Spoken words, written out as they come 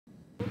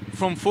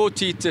from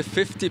 40 to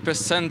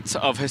 50%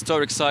 of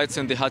historic sites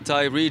in the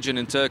Hatay region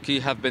in Turkey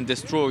have been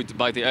destroyed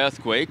by the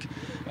earthquake.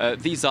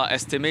 These are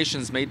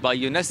estimations made by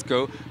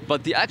UNESCO,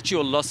 but the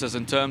actual losses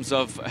in terms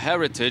of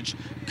heritage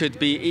could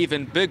be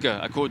even bigger,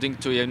 according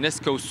to a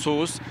UNESCO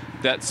source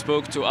that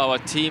spoke to our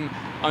team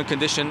on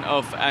condition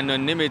of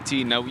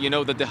anonymity. Now, you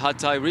know that the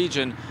Hatay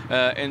region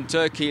in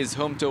Turkey is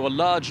home to a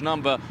large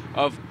number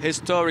of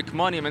historic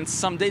monuments,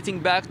 some dating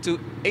back to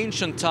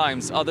ancient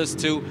times, others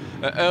to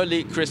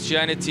early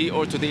Christianity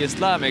or to the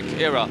Islamic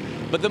era.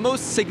 But the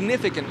most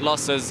significant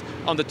losses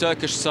on the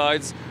Turkish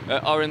sides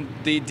are in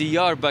the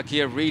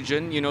Diyarbakir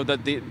region. You know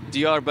that the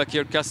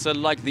Diyarbakir Castle,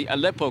 like the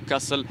Aleppo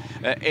Castle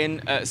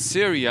in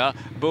Syria,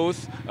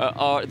 both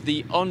are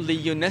the only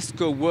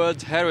UNESCO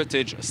World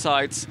Heritage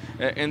sites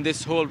in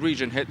this whole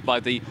region hit by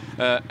the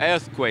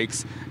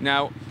earthquakes.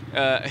 Now,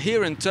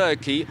 here in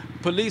Turkey,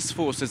 police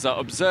forces are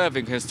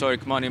observing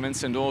historic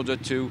monuments in order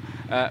to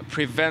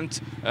prevent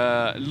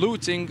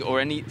looting or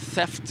any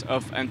theft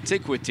of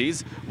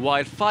antiquities,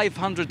 while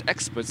 500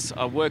 experts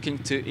are working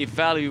to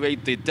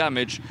evaluate the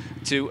damage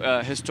to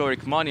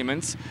historic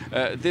monuments.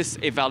 This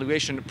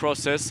evaluation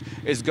process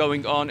is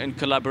going on in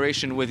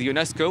collaboration with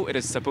UNESCO. It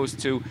is supposed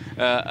to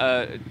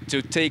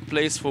take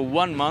place for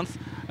 1 month,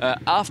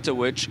 after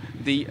which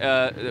the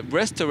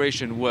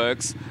restoration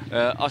works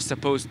are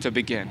supposed to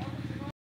begin.